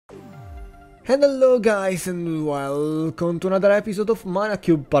And hello guys and welcome to another episode of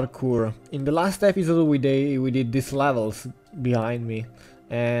Manacube parkour. In the last episode we did these levels behind me,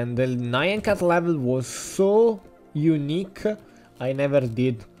 and the Nyan Cat level was so unique. I never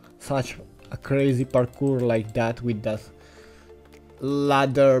did such a crazy parkour like that with that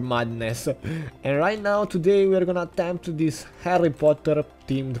ladder madness. And right now today we're gonna attempt this Harry Potter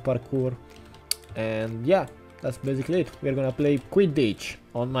themed parkour. And yeah, that's basically it. We're gonna play VidIq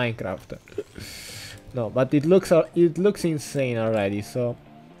on Minecraft. No, but it looks insane already. So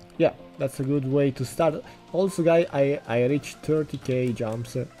yeah, that's a good way to start. Also, guys, I reached 30k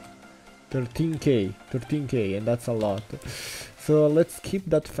jumps, 13k, and that's a lot. So let's keep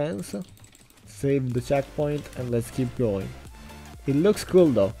that fence, save the checkpoint, and let's keep going. It looks cool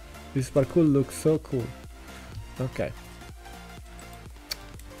though. This parkour looks so cool. Okay.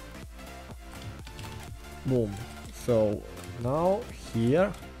 Boom. So now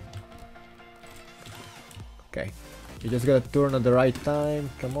here. Okay. You just gotta turn at the right time.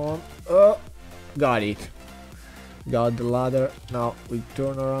 Come on. Oh, got it. Got the ladder. Now we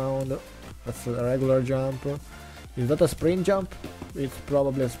turn around. That's a regular jump. Is that a sprint jump? It's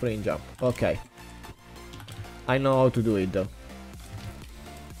probably a sprint jump. Okay. I know how to do it though.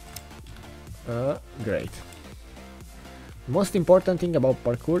 Great. The most important thing about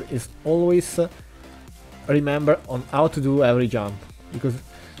parkour is always remember on how to do every jump, because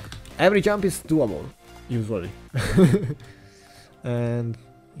every jump is doable usually. And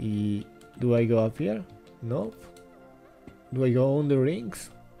do I go up here? Nope. Do I go on the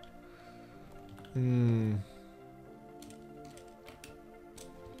rings?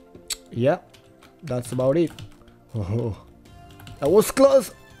 Yeah, that's about it. Oh, that was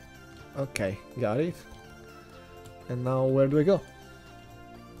close. Okay, got it. And now where do I go?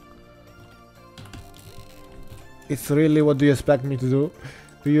 It's really, what do you expect me to do?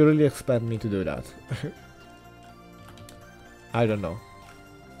 Do you really expect me to do that? I don't know.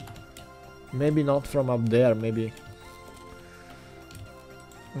 Maybe not from up there, maybe.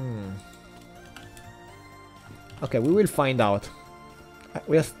 Okay, we will find out.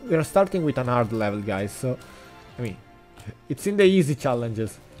 We are starting with an hard level, guys, so I mean, it's in the easy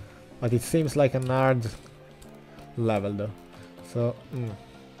challenges, but it seems like an hard level though. So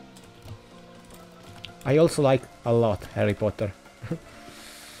I also like a lot Harry Potter.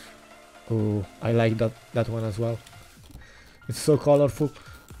 Oh, I like that one as well. It's so colorful.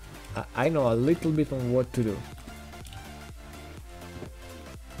 I know a little bit on what to do.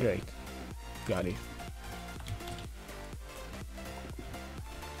 Great. Got it.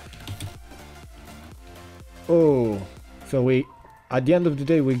 Oh, so at the end of the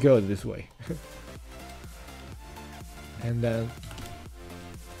day we go this way. And then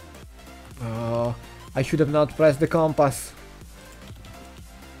I should have not pressed the compass.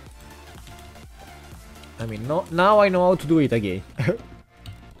 I mean, now I know how to do it again.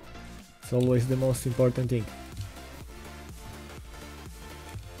 It's always the most important thing.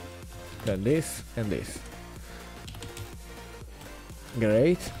 Then this and this.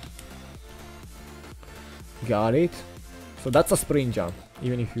 Great. Got it. So that's a sprint jump,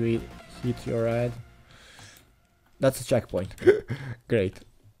 even if you hit your head. That's a checkpoint. Great.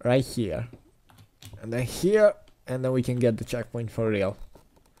 Right here. And then here, and then we can get the checkpoint for real.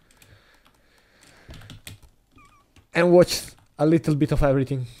 And watch a little bit of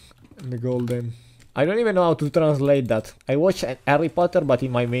everything in the golden. I don't even know how to translate that. I watch Harry Potter, but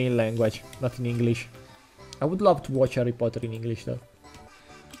in my main language, not in English. I would love to watch Harry Potter in English though.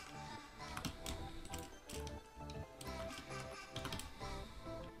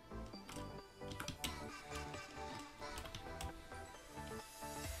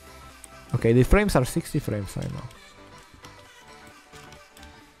 Okay, the frames are 60 frames, I know.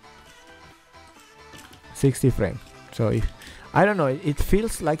 60 frames. So if I don't know, it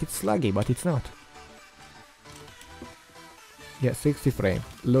feels like it's laggy, but it's not. Yeah, 60 frames.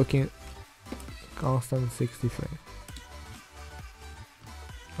 Looking constant 60 frames.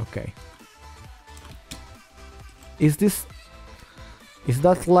 Okay. Is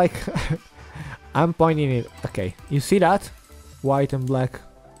that like I'm pointing it? Okay, you see that? White and black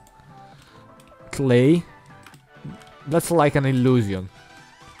clay. That's like an illusion.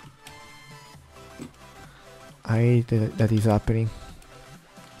 I hate that is happening,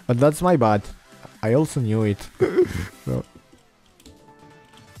 but that's my bad. I also knew it. No.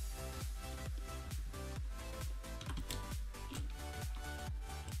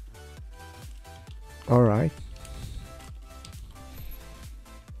 All right.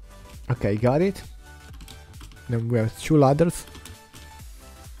 Okay, got it. Then we have 2 ladders.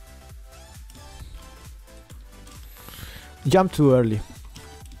 Jump too early.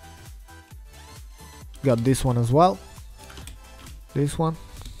 got this one as well. This one.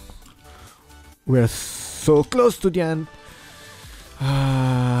 We're so close to the end.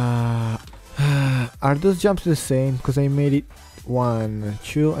 Are those jumps the same? Because I made it 1,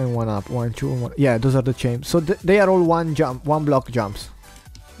 2, and 1 up. 1, 2, and 1. Yeah, those are the chains. So they are all one block jumps.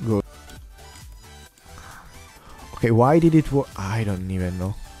 Good. Okay, why did it work? I don't even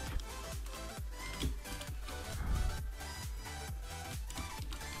know.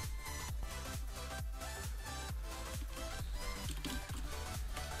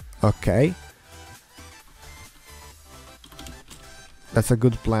 Okay. That's a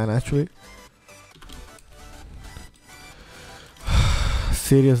good plan, actually.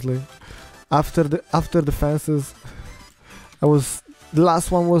 Seriously. After the fences, the last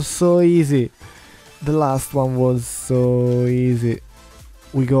one was so easy. The last one was so easy.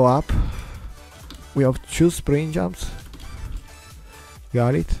 We go up. We have 2 sprint jumps.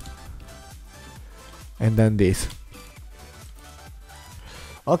 Got it. And then this.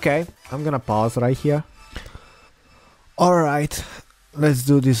 Okay, I'm gonna pause right here. Alright, let's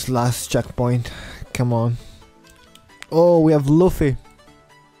do this last checkpoint. Come on. Oh, we have Luffy.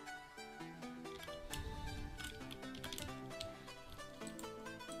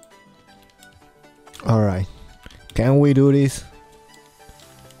 Alright, can we do this?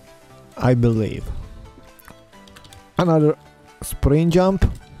 I believe. Another sprint jump.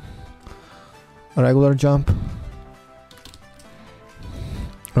 A regular jump.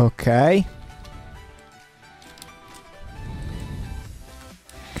 Okay.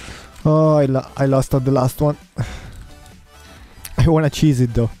 Oh, I lost at the last one. I wanna cheese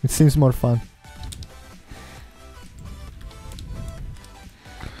it though. It seems more fun.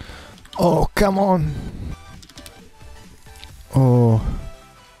 Oh, come on. Oh,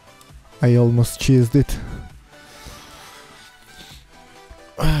 I almost cheesed it.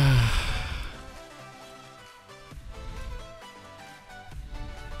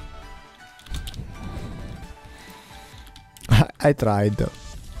 I tried though.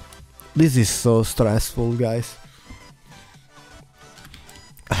 This is so stressful, guys.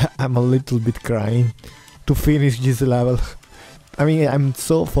 I'm a little bit crying to finish this level. I mean, I'm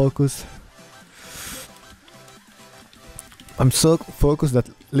so focused. I'm so focused that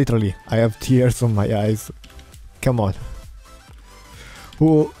literally I have tears on my eyes. Come on.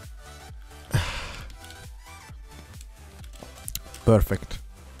 Ooh. Perfect.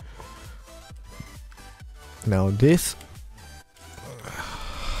 Now this.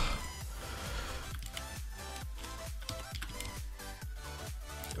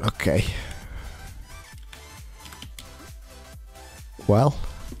 Okay. Well.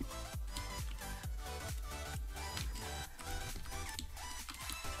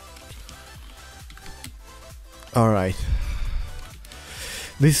 Alright.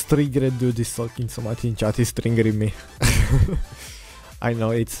 This triggered dude is talking so much in chat, is triggering me. I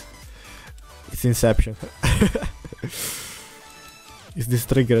know it's Inception. It's this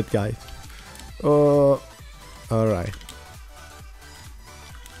triggered guy. Oh, alright.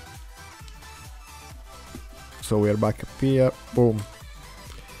 So we're back up here. Boom.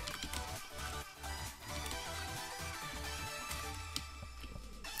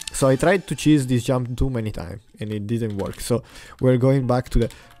 So I tried to cheese this jump too many times and it didn't work. So we're going back to the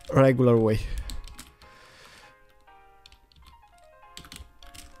regular way.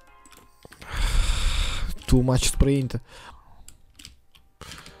 Too much sprint.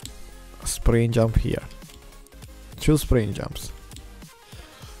 Sprint jump here. 2 sprint jumps.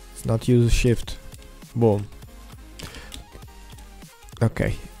 Let's not use shift. Boom.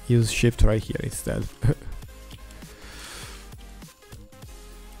 Okay, use shift right here instead.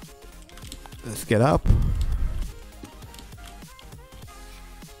 Let's get up.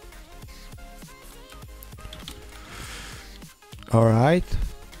 Alright.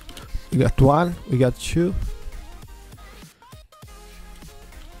 We got 1, we got 2.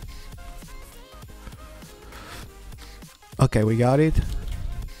 Okay, we got it.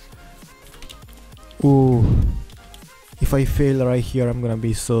 Ooh. If I fail right here, I'm gonna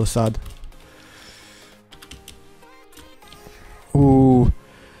be so sad. Ooh.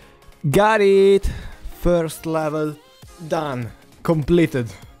 Got it! First level done.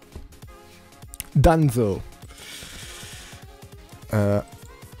 Completed. Donezo.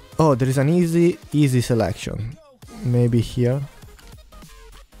 Oh, there is an easy selection. Maybe here.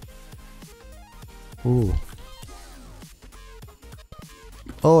 Ooh.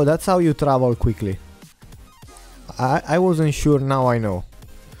 Oh, that's how you travel quickly. I wasn't sure, now I know.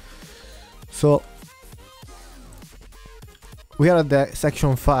 So we are at the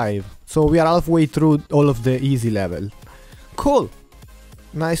section 5. So we are halfway through all of the easy level. Cool.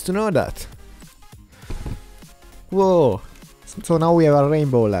 Nice to know that. Whoa! So now we have a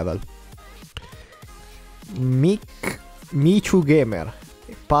rainbow level. Michu Gamer.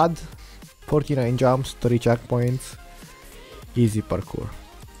 Pad, 49 jumps, 3 checkpoints. Easy parkour.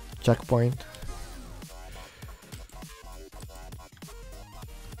 Checkpoint.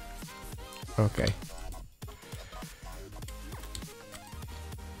 Okay.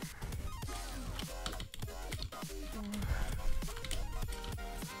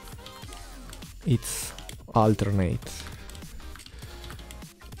 It's alternates.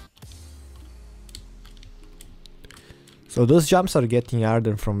 So those jumps are getting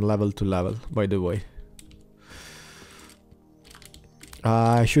harder from level to level, by the way.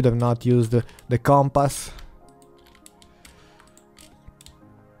 I should have not used the compass.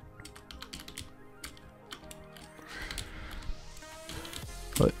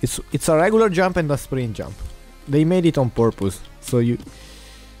 But it's a regular jump and a sprint jump. They made it on purpose, so you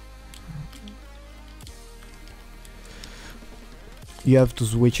have to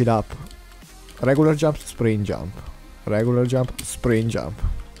switch it up. Regular jump, sprint jump. Regular jump, sprint jump.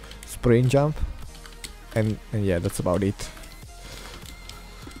 Sprint jump. And yeah, that's about it.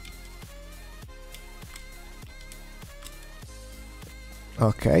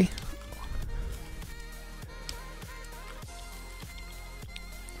 Okay.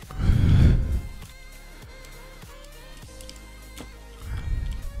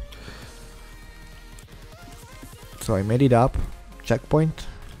 So I made it up. Checkpoint.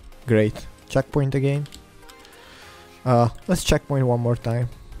 Great. Checkpoint again. Let's checkpoint one more time.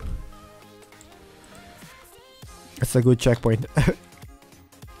 It's a good checkpoint.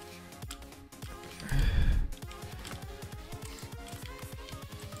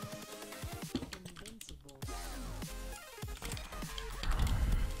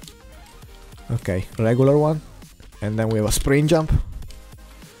 Okay, regular one. And then we have a sprint jump.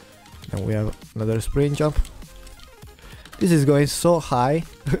 And we have another sprint jump. This is going so high.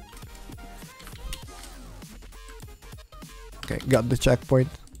 Okay, got the checkpoint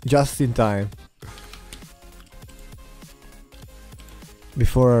just in time.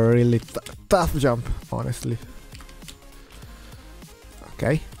 Before a really tough jump, honestly.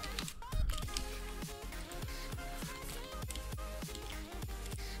 Okay.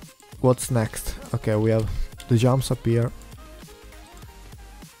 What's next? Okay, we have the jumps up here.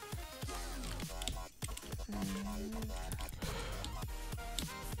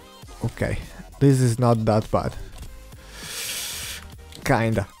 Okay, this is not that bad.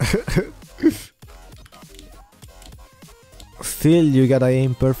 Kinda. Still, you gotta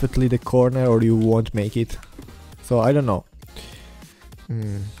aim perfectly the corner or you won't make it. So, I don't know.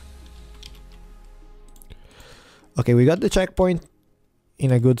 Okay, we got the checkpoint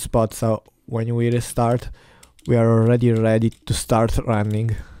in a good spot, so when we restart, we are already ready to start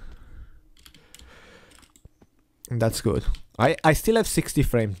running. And that's good. I still have 60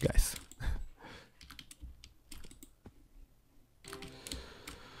 frames, guys.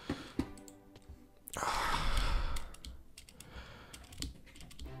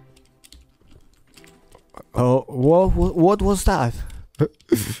 Oh, what was that? Do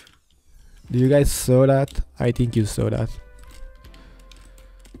you guys saw that? I think you saw that.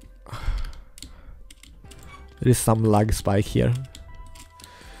 There is some lag spike here.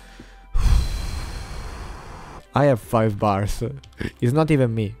 I have 5 bars. It's not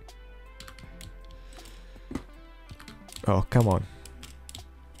even me. Oh, come on.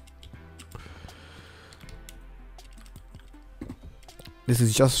 This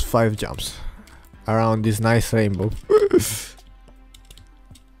is just 5 jumps around this nice rainbow.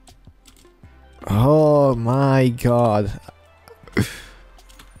 Oh my god.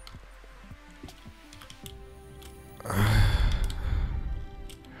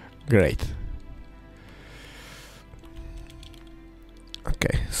 Great.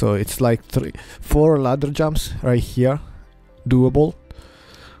 Okay, so it's like 4 ladder jumps right here, doable.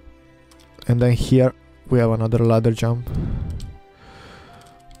 And then here we have another ladder jump,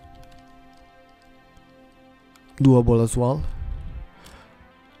 doable as well.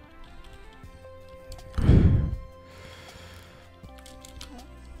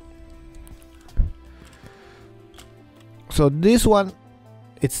 So this one,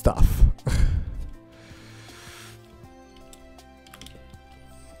 it's tough.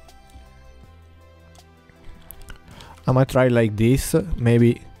 I might try like this,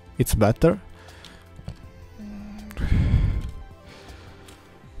 maybe it's better.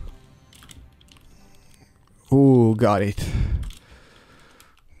 Ooh, got it.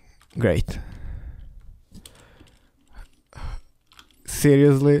 Great.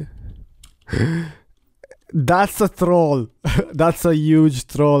 Seriously? That's a troll. That's a huge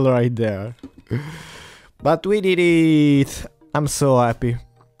troll right there. But we did it! I'm so happy.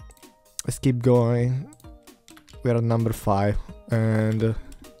 Let's keep going. We're at number 5. And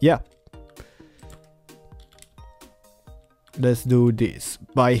yeah. Let's do this.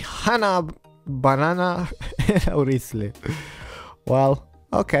 By Hannah Banana Aurisley. Well,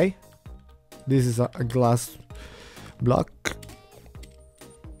 okay. This is a glass block.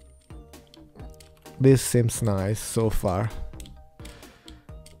 This seems nice so far.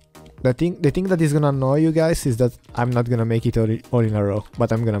 The thing that is gonna annoy you guys is that I'm not gonna make it all in a row,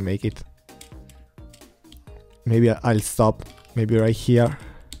 but I'm gonna make it. Maybe I'll stop, maybe right here.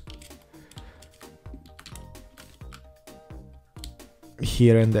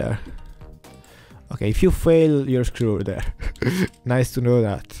 Here and there. Okay, if you fail, you're screwed there. Nice to know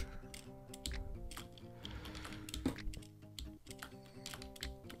that.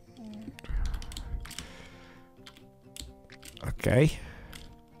 Okay.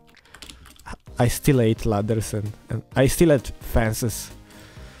 I still hate ladders and I still had fences.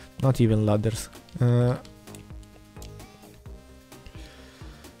 Not even ladders.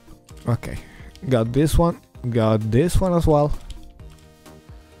 Okay. Got this one. Got this one as well.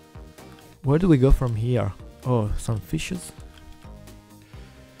 Where do we go from here? Oh, some fishes.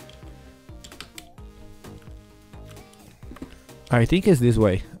 I think it's this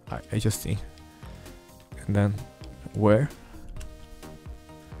way. I just think. And then where?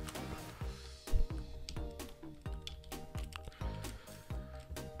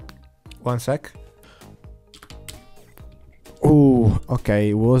 One sec. Oh, okay,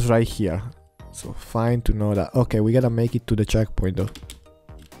 it was right here. So fine to know that. Okay, we gotta make it to the checkpoint though.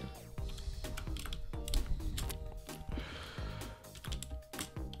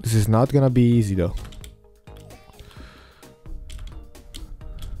 This is not gonna be easy though.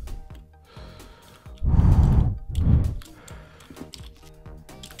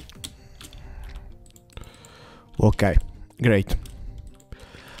 Okay, great.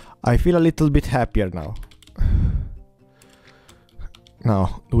 I feel a little bit happier now.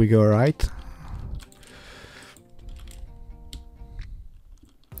 Now, do we go right?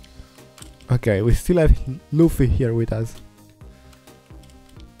 Okay, we still have Luffy here with us.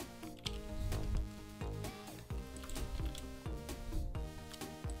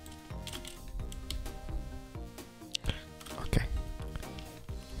 Okay.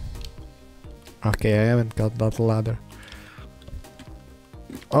 Okay, I haven't got that ladder.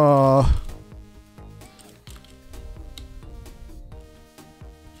 Oh.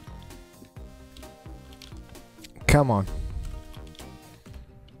 Come on.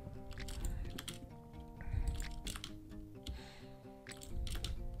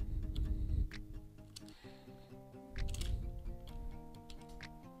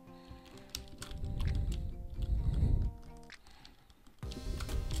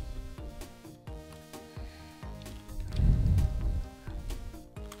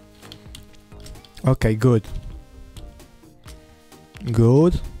 Okay, good.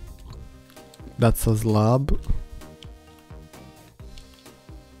 Good. That's a slab.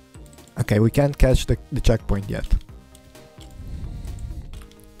 Okay, we can't catch the checkpoint yet.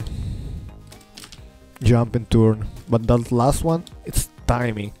 Jump and turn. But that last one, it's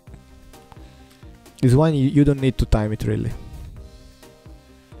timing. This one, you don't need to time it really.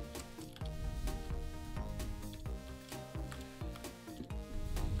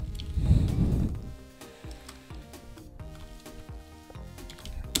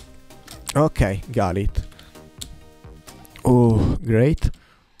 Okay, got it. Oh, great.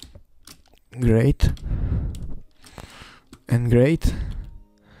 Great. And great.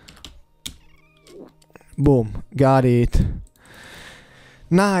 Boom, got it.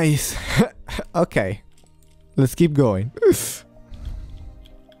 Nice. Okay, let's keep going.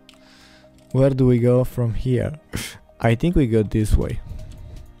 Where do we go from here? I think we go this way.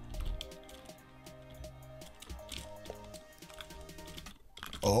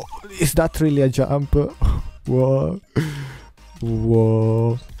 Oh, is that really a jump? Whoa.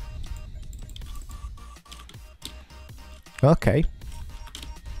 Whoa. Okay.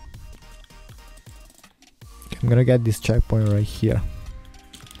 I'm gonna get this checkpoint right here.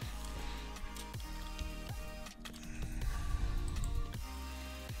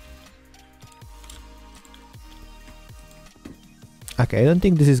 Okay, I don't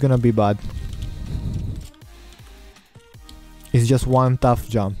think this is gonna be bad. It's just one tough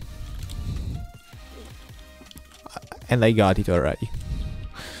jump. And I got it already.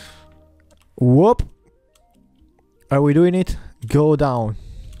 Whoop! Are we doing it? Go down.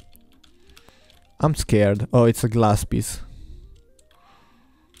 I'm scared. Oh, it's a glass piece.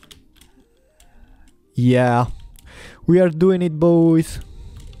 Yeah. We are doing it, boys.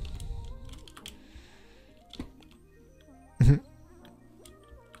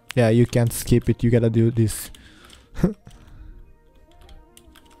 Yeah, you can't skip it, you gotta do this.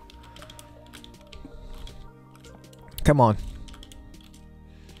 Come on.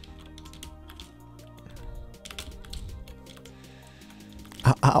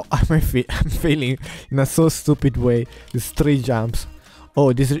 How am I'm failing in a so stupid way. These 3 jumps.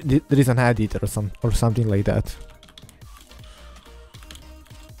 Oh, there is an editor or something like that.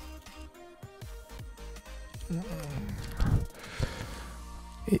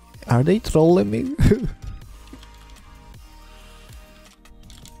 Are they trolling me?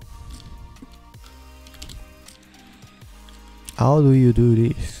 How do you do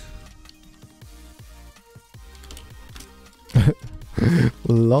this?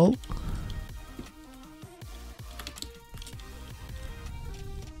 Lol.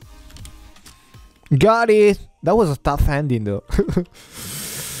 Got it! That was a tough ending though.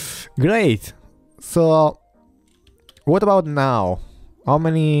 Great! So, what about now? How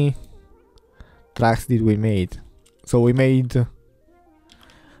many tracks did we made? So we made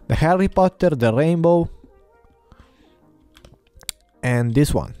the Harry Potter, the Rainbow, and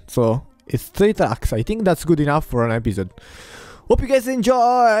this one. So it's 3 tracks. I think that's good enough for an episode. Hope you guys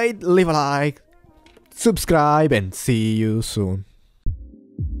enjoyed. Leave a like, subscribe, and see you soon.